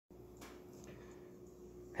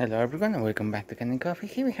Hello everyone and welcome back to Canning Coffee.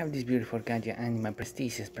 Here we have this beautiful Gaggia Anima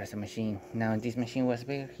Prestige espresso machine. Now this machine was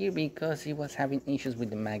here because it was having issues with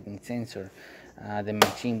the magnet sensor. The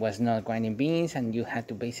machine was not grinding beans and you had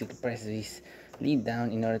to basically press this lead down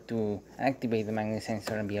in order to activate the magnet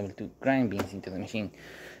sensor and be able to grind beans into the machine.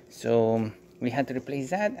 So we had to replace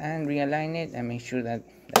that and realign it and make sure that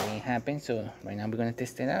didn't happen. So right now we're going to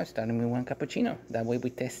test it out, starting with one cappuccino. That way we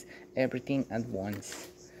test everything at once.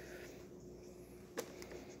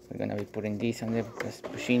 We're gonna be putting this on the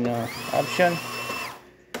cappuccino option,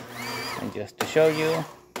 and just to show you,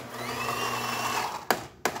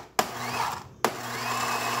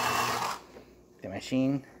 the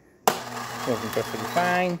machine working perfectly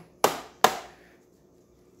fine.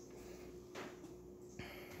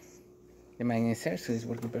 The magnet sensor is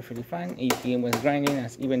working perfectly fine. It was grinding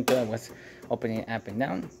as even though I was opening it up and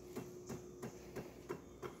down.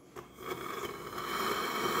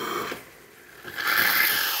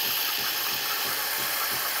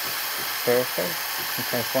 Perfect.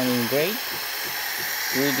 It's foaming great.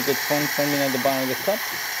 Really good foam forming at the bottom of the cup.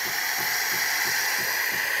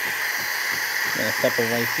 I'm gonna stop it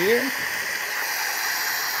right here.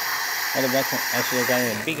 Otherwise, I should have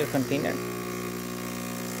gotten a bigger container.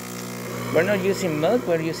 We're not using milk,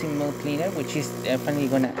 we're using milk cleaner, which is definitely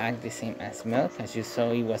gonna act the same as milk. As you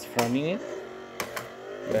saw, it was forming it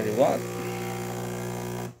very well.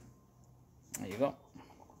 There you go.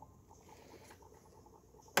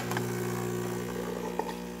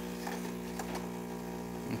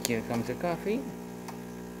 And here comes the coffee.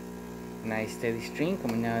 Nice steady stream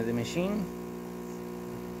coming out of the machine.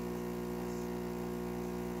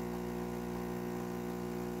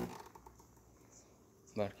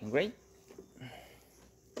 Working great.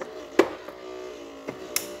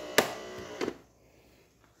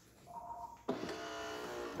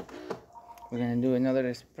 We're gonna do another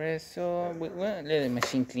espresso. We'll let the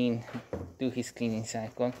machine do his cleaning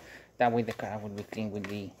cycle. That way the car will be clean with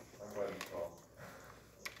the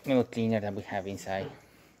milk cleaner that we have inside.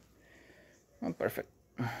 Oh, perfect.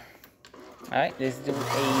 Alright, let's do an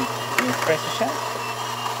espresso shot.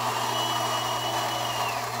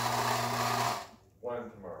 One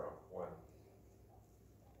tomorrow, one.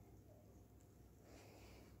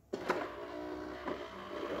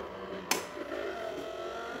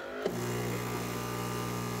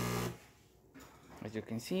 As you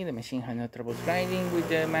can see, the machine had no trouble grinding with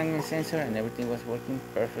the magnet sensor and everything was working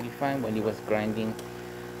perfectly fine while it was grinding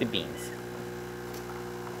the beans.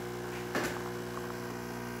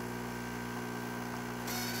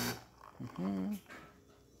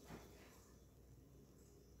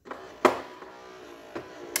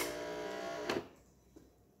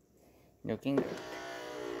 Looking good.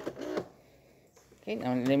 Okay,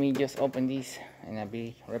 now let me just open this and I'll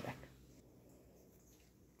be right back.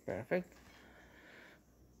 Perfect.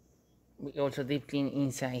 We also did clean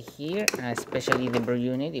inside here, especially the brew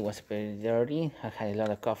unit. It was very dirty. I had a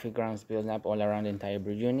lot of coffee grounds built up all around the entire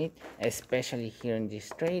brew unit, especially here in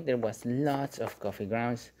this tray. There was lots of coffee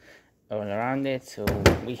grounds all around it, so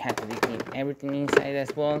we had to clean everything inside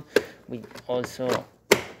as well. We also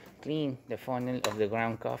cleaned the funnel of the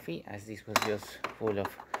ground coffee, as this was just full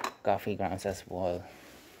of coffee grounds as well.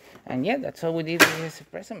 And yeah, that's all we did with this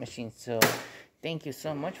espresso machine. So thank you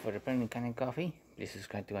so much for repairing Canning Coffee. Please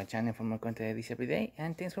subscribe to our channel for more content like this every day,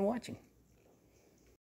 and thanks for watching.